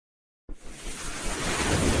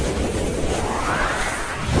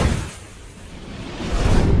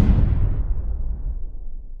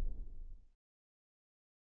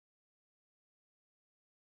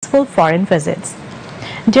successful foreign visits.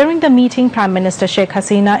 During the meeting, Prime Minister Sheikh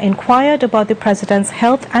Hasina inquired about the President's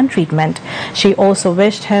health and treatment. She also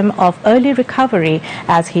wished him of early recovery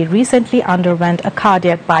as he recently underwent a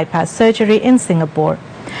cardiac bypass surgery in Singapore.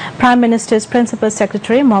 Prime Minister's Principal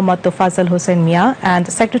Secretary Mohammad Tofazal Hussain Mia and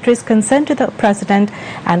Secretaries concerned to the President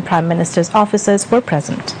and Prime Minister's officers were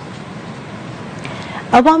present.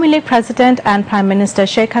 Awami League President and Prime Minister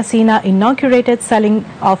Sheikh Hasina inaugurated selling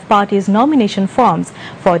of party's nomination forms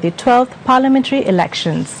for the 12th parliamentary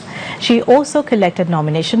elections. She also collected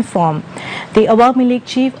nomination form. The Awami League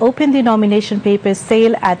chief opened the nomination papers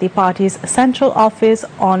sale at the party's central office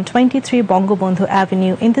on 23 Bangabandhu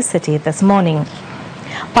Avenue in the city this morning.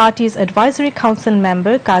 Party's Advisory Council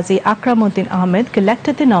member Qazi Akramuddin Ahmed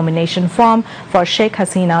collected the nomination form for Sheikh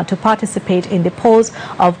Hasina to participate in the polls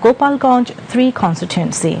of Gopalganj 3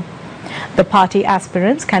 constituency. The party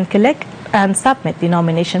aspirants can collect and submit the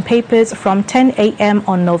nomination papers from 10 a.m.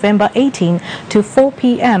 on November 18 to 4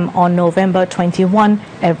 p.m. on November 21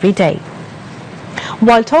 every day.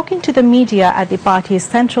 While talking to the media at the party's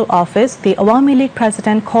central office, the Awami League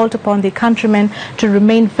president called upon the countrymen to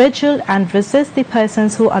remain vigilant and resist the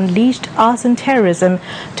persons who unleashed arson terrorism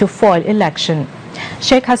to foil election.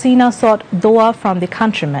 Sheikh Hasina sought dua from the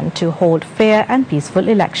countrymen to hold fair and peaceful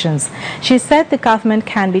elections. She said the government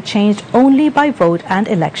can be changed only by vote and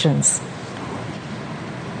elections.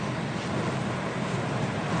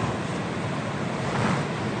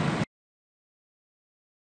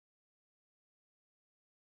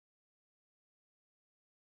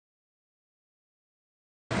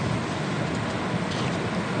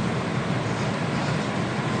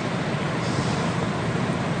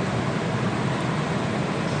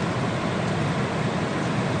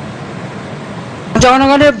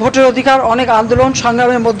 জনগণের ভোটের অধিকার অনেক আন্দোলন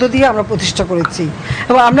সংগ্রামের মধ্য দিয়ে আমরা প্রতিষ্ঠা করেছি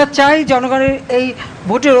এবং আমরা চাই জনগণের এই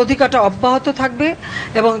ভোটের অধিকারটা অব্যাহত থাকবে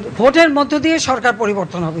এবং ভোটের মধ্য দিয়ে সরকার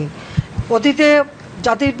পরিবর্তন হবে। অতীতে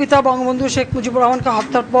জাতির পিতা বঙ্গবন্ধু শেখ মুজিবুর রহমানকে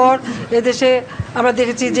হত্যার পর এদেশে আমরা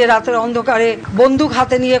দেখেছি যে রাতের অন্ধকারে বন্দুক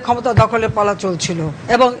হাতে নিয়ে ক্ষমতা দখলের পালা চলছিল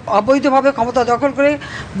এবং অবৈধভাবে ক্ষমতা দখল করে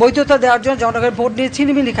বৈধতা দেওয়ার জন্য জনগণের ভোট নিয়ে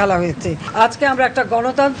ছিনিমিনি খেলা হয়েছে। আজকে আমরা একটা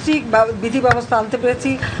গণতান্ত্রিক বিধি ব্যবস্থা আনতে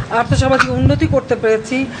পেরেছি, আর্থসামাজিক উন্নতি করতে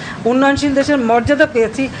পেরেছি, উন্নয়নশীল দেশের মর্যাদা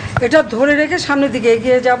পেয়েছি। এটা ধরে রেখে সামনের দিকে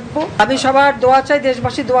এগিয়ে যাব। আমি সবার দোয়া চাই,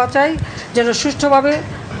 দেশবাসী দোয়া চাই যেন সুষ্ঠুভাবে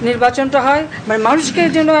নির্বাচনটা হয়, মানে মানুষকে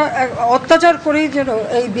যেন অত্যাচার করেই যেন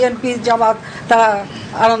এই বিএনপি জামাত তারা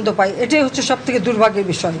আনন্দ পায়। এটাই হচ্ছে সবথেকে দুর্ভাগ্যের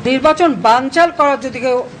বিষয়। নির্বাচন বানচাল করার যদি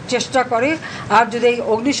কেউ চেষ্টা করে আর যদি এই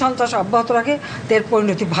অগ্নিসন্ত্রাস অব্যাহত রাখে এর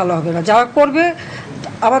পরিণতি ভালো হবে না। যারা করবে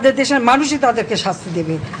আমাদের দেশের মানুষই তাদেরকে শাস্তি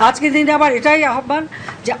দেবে। আজকের দিনে আবার এটাই আহ্বান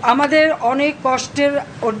যে আমাদের অনেক কষ্টের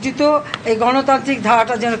অর্জিত এই গণতান্ত্রিক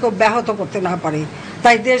ধারাটা যেন কেউ ব্যাহত করতে না পারে।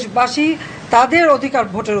 তাই দেশবাসী তাদের অধিকার,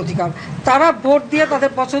 ভোটের অধিকার, তারা ভোট দিয়ে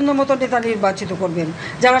তাদের পছন্দ মতো নেতা নির্বাচিত করবেন,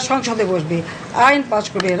 যারা সংসদে বসবে, আইন পাস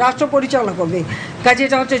করবে, রাষ্ট্র পরিচালনা করবে। কাজে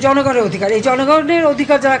এটা হচ্ছে জনগণের অধিকার। এই জনগণের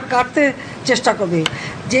অধিকার যারা কাটতে চেষ্টা করবে,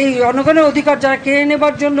 যে জনগণের অধিকার যারা কেড়ে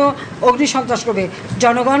নেবার জন্য অগ্নিসন্ত্রাস করবে,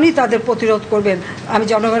 জনগণই তাদের প্রতিরোধ করবেন। আমি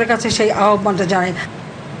জনগণের কাছে সেই আহ্বানটা জানাই।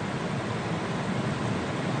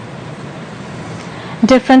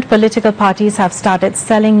 Different political parties have started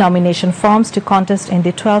selling nomination forms to contest in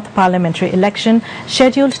the 12th parliamentary election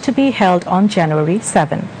scheduled to be held on January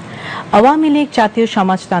 7. Awami League Jatiyo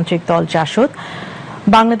Samajtantrik Dol Jashud,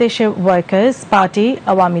 Bangladeshi Workers Party,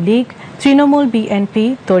 Awami League, Trinamool BNP,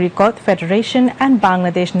 Torikot Federation and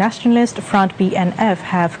Bangladesh Nationalist Front BNF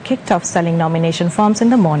have kicked off selling nomination forms in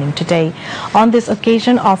the morning today. On this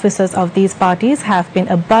occasion, officers of these parties have been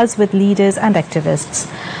abuzz with leaders and activists.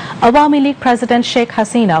 Awami League President Sheikh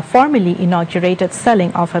Hasina formally inaugurated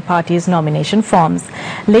selling of her party's nomination forms.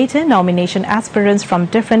 Later, nomination aspirants from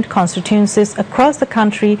different constituencies across the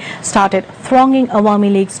country started thronging Awami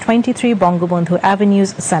League's 23 Bangabandhu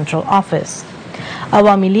Avenue's central office.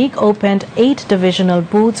 Awami League opened 8 divisional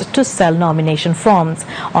booths to sell nomination forms.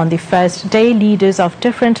 On the first day, leaders of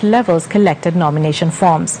different levels collected nomination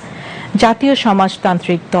forms. Jatiyo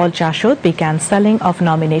Samajtantrik Dol Jashud began selling of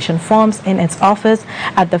nomination forms in its office.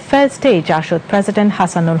 At the first day, Jashud President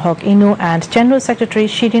Hassanul Haq Inu and General Secretary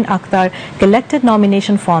Shirin Akhtar collected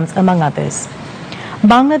nomination forms among others.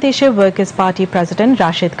 Bangladeshi Workers Party President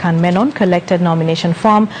Rashid Khan Menon collected nomination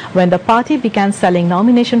form when the party began selling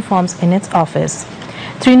nomination forms in its office.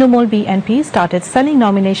 Trinamool BNP started selling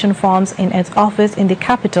nomination forms in its office in the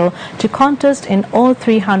capital to contest in all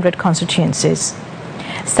 300 constituencies.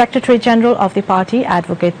 Secretary General of the party,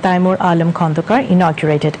 Advocate Taimur Alam Khandekar,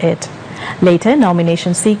 inaugurated it. Later,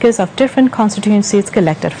 nomination seekers of different constituencies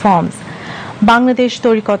collected forms. Bangladesh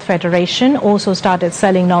Tariqat Federation also started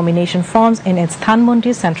selling nomination forms in its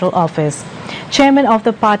Dhanmondi central office. Chairman of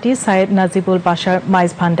the party, Syed Nazibul Bashar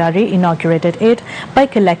Maizbhandari, inaugurated it by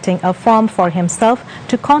collecting a form for himself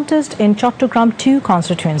to contest in Chattogram 2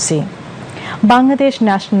 constituency. Bangladesh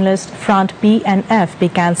Nationalist Front BNF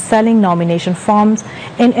began selling nomination forms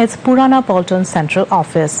in its Purana Bolton central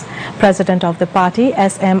office. President of the party,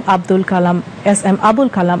 SM Abul Kalam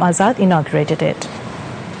Azad, inaugurated it.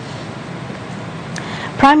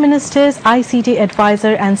 Prime Minister's ICT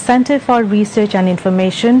Advisor and Centre for Research and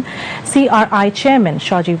Information CRI Chairman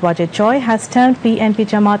Shaji Wajid Joy has termed BNP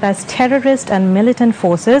Jamaat as terrorist and militant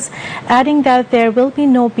forces, adding that there will be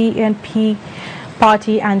no BNP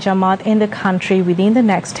party and Jamaat in the country within the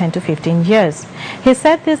next 10 to 15 years. He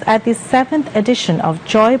said this at the 7th edition of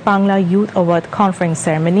Joy Bangla Youth Award conference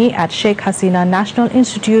ceremony at Sheikh Hasina National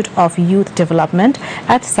Institute of Youth Development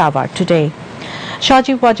at Savar today.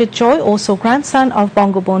 Shaji Wajid Joy, also grandson of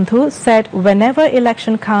Bangabandhu, said whenever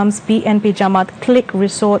election comes, BNP Jamaat clique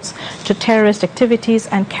resorts to terrorist activities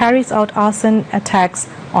and carries out arson attacks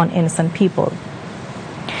on innocent people.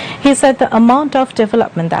 He said the amount of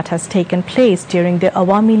development that has taken place during the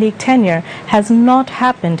Awami League tenure has not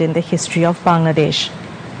happened in the history of Bangladesh.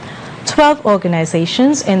 12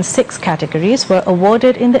 organizations in 6 categories were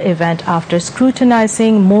awarded in the event after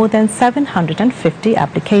scrutinizing more than 750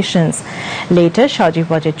 applications. Later, Shaji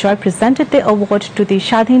Wajid Joy presented the award to the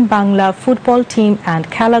Shadhin Bangla football team and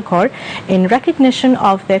Kalagor in recognition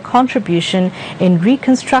of their contribution in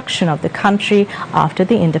reconstruction of the country after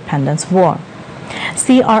the independence war.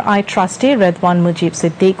 CRI trustee Redwan Mujib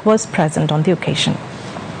Siddiq was present on the occasion.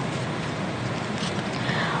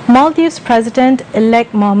 Maldives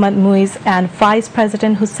President-elect Mohamed Muiz and Vice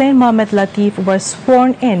President Hussein Mohamed Latif were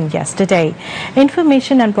sworn in yesterday.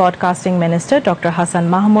 Information and Broadcasting Minister Dr. Hassan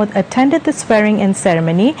Mahmoud attended the swearing-in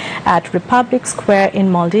ceremony at Republic Square in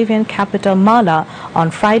Maldivian capital Mala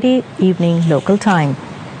on Friday evening local time.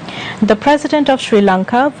 The President of Sri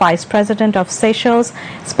Lanka, Vice President of Seychelles,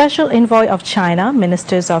 Special Envoy of China,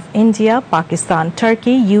 Ministers of India, Pakistan,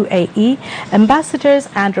 Turkey, UAE, ambassadors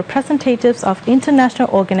and representatives of international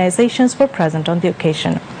organizations were present on the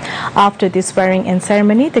occasion. After the swearing-in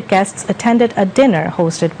ceremony, the guests attended a dinner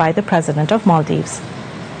hosted by the President of Maldives.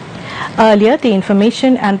 Earlier, the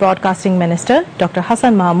Information and Broadcasting Minister, Dr.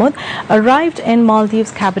 Hassan Mahmoud, arrived in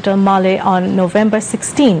Maldives' capital Male on November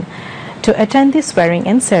 16 to attend the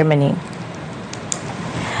swearing-in ceremony.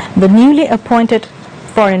 The newly appointed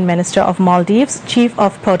Foreign Minister of Maldives, Chief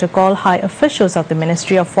of Protocol, high officials of the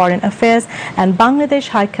Ministry of Foreign Affairs and Bangladesh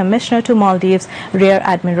High Commissioner to Maldives, Rear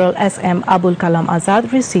Admiral SM Abul Kalam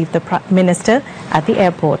Azad, received the Minister at the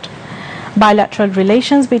airport. Bilateral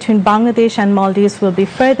relations between Bangladesh and Maldives will be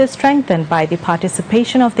further strengthened by the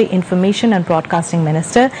participation of the Information and Broadcasting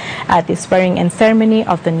Minister at the swearing-in ceremony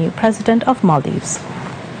of the new President of Maldives.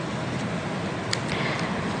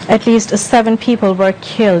 At least 7 people were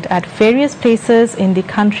killed at various places in the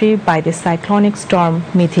country by the cyclonic storm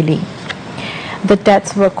Mithili. The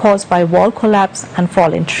deaths were caused by wall collapse and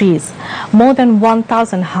fallen trees. More than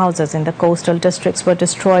 1,000 houses in the coastal districts were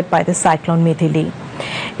destroyed by the cyclone Mithili.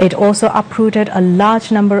 It also uprooted a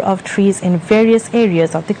large number of trees in various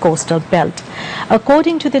areas of the coastal belt.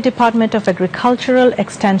 According to the Department of Agricultural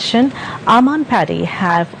Extension, almond paddy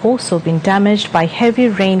have also been damaged by heavy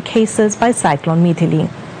rain cases by cyclone Mithili.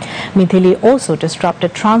 Mithili also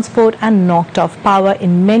disrupted transport and knocked off power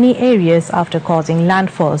in many areas after causing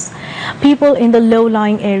landfalls. People in the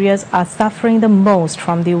low-lying areas are suffering the most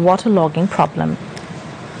from the waterlogging problem.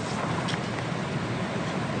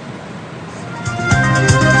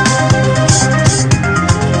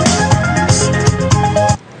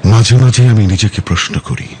 মাঝে মাঝে আমি নিজেকে প্রশ্ন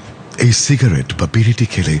করি, এই cigarette বা বিড়িটি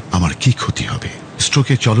খেলে আমার কি ক্ষতি হবে?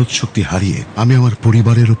 স্ট্রোকে চলৎ শক্তি হারিয়ে আমি আমার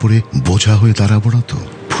পরিবারের উপরে বোঝা হয়ে দাঁড়াবো না তো?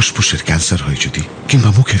 ফুসফুসের ক্যান্সার হয় যদি,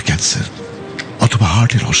 কিংবা মুখের ক্যান্সার, অথবা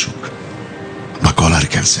হার্টের অসুখ, বা গলার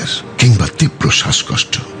ক্যান্সার, কিংবা তীব্র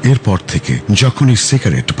শ্বাসকষ্ট, এরপর থেকে যখনই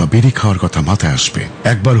সিগারেট বা বিড়ি খাওয়ার কথা মাথায় আসবে,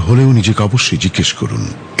 একবার হলেও নিজেকে অবশ্যই জিজ্ঞেস করুন,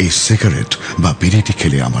 এই সিগারেট বা বিড়িটি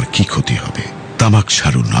খেলে আমার কি ক্ষতি হবে? তামাক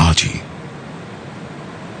ছাড়ুন আজই।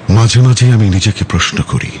 মাঝে মাঝে আমি নিজেকে প্রশ্ন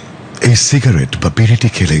করি, এই সিগারেট বা বিড়িটি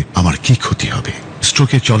খেলে আমার কি ক্ষতি হবে?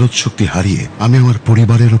 স্ট্রোকে চলৎ শক্তি হারিয়ে আমি আমার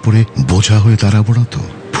পরিবারের উপরে বোঝা হয়ে দাঁড়াবো না তো?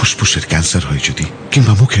 ফুসফুসের ক্যান্সার হয় যদি,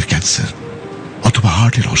 কিংবা মুখের ক্যান্সার, অথবা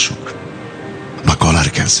হার্টের অসুখ, বা গলার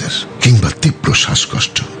ক্যান্সার, কিংবা তীব্র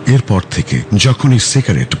শ্বাসকষ্ট, এরপর থেকে যখনই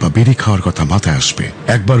সিগারেট বা বিড়ি খাওয়ার কথা মাথায় আসবে,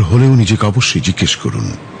 একবার হলেও নিজেকে অবশ্যই জিজ্ঞেস করুন,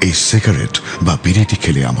 এই সিগারেট বা বিড়িটি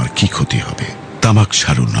খেলে আমার কি ক্ষতি হবে? তামাক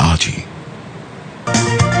ছাড়ুন আজই।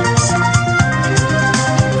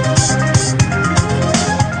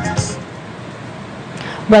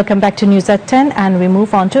 Welcome back to News at 10, and we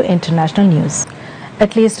move on to international news.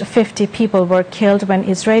 At least 50 people were killed when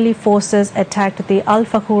Israeli forces attacked the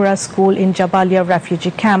al-Fakhura school in Jabalia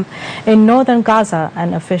refugee camp in northern Gaza,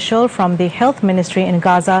 an official from the health ministry in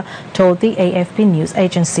Gaza told the AFP news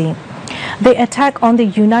agency. The attack on the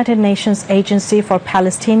United Nations Agency for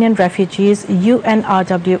Palestinian Refugees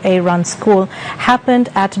UNRWA-run school happened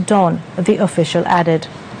at dawn, the official added.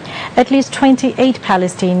 At least 28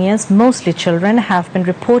 Palestinians, mostly children, have been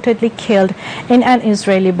reportedly killed in an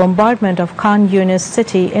Israeli bombardment of Khan Yunis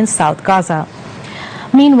city in South Gaza.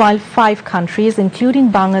 Meanwhile, 5 countries,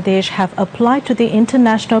 including Bangladesh, have applied to the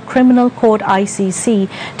International Criminal Court (ICC)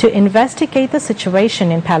 to investigate the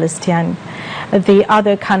situation in Palestine. The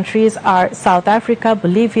other countries are South Africa,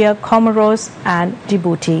 Bolivia, Comoros, and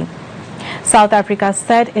Djibouti. South Africa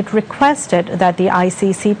said it requested that the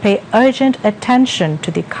ICC pay urgent attention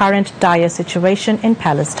to the current dire situation in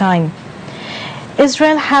Palestine.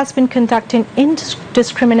 Israel has been conducting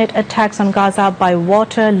indiscriminate attacks on Gaza by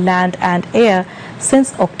water, land, and air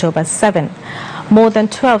since October 7. More than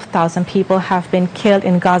 12,000 people have been killed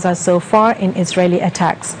in Gaza so far in Israeli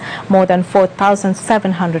attacks. More than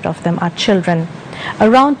 4,700 of them are children.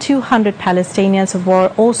 Around 200 Palestinians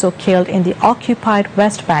were also killed in the occupied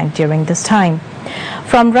West Bank during this time.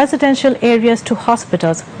 From residential areas to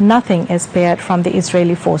hospitals, nothing is spared from the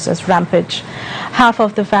Israeli forces' rampage. Half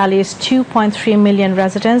of the valley's 2.3 million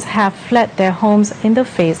residents have fled their homes in the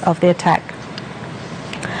face of the attack.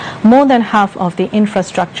 More than half of the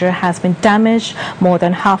infrastructure has been damaged. More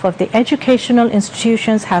than half of the educational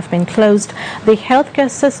institutions have been closed. The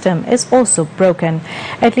healthcare system is also broken.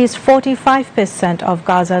 At least 45% of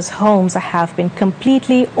Gaza's homes have been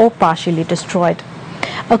completely or partially destroyed.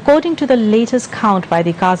 According to the latest count by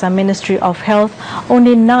the Gaza Ministry of Health,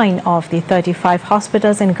 only 9 of the 35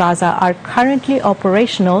 hospitals in Gaza are currently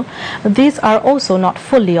operational. These are also not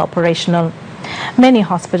fully operational. Many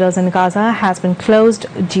hospitals in Gaza have been closed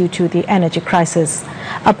due to the energy crisis.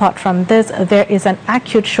 Apart from this, there is an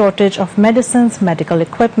acute shortage of medicines, medical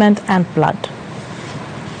equipment, and blood.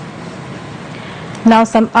 Now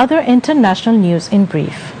some other international news in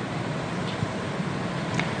brief.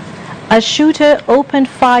 A shooter opened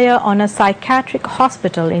fire on a psychiatric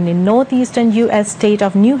hospital in the northeastern U.S. state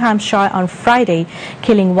of New Hampshire on Friday,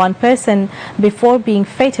 killing 1 person before being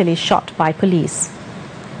fatally shot by police.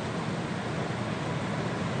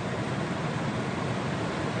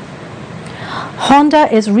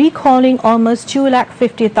 Honda is recalling almost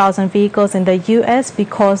 250,000 vehicles in the U.S.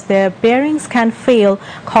 because their bearings can fail,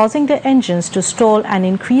 causing the engines to stall and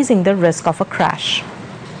increasing the risk of a crash.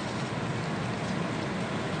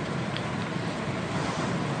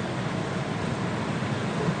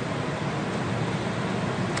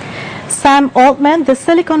 Sam Altman, the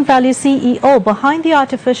Silicon Valley CEO behind the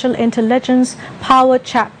artificial intelligence-powered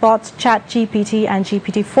chatbots ChatGPT and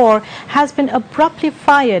GPT-4, has been abruptly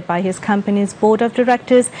fired by his company's board of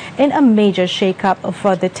directors in a major shakeup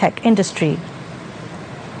for the tech industry.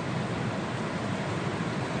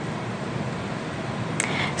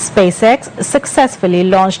 SpaceX successfully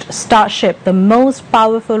launched Starship, the most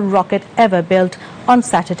powerful rocket ever built, on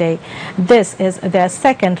Saturday. This is their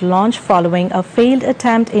second launch following a failed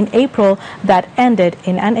attempt in April that ended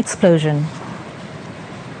in an explosion.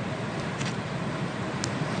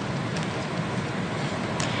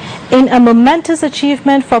 In a momentous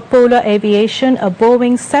achievement for Polar Aviation, a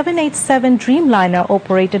Boeing 787 Dreamliner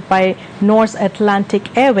operated by Norse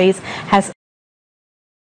Atlantic Airways has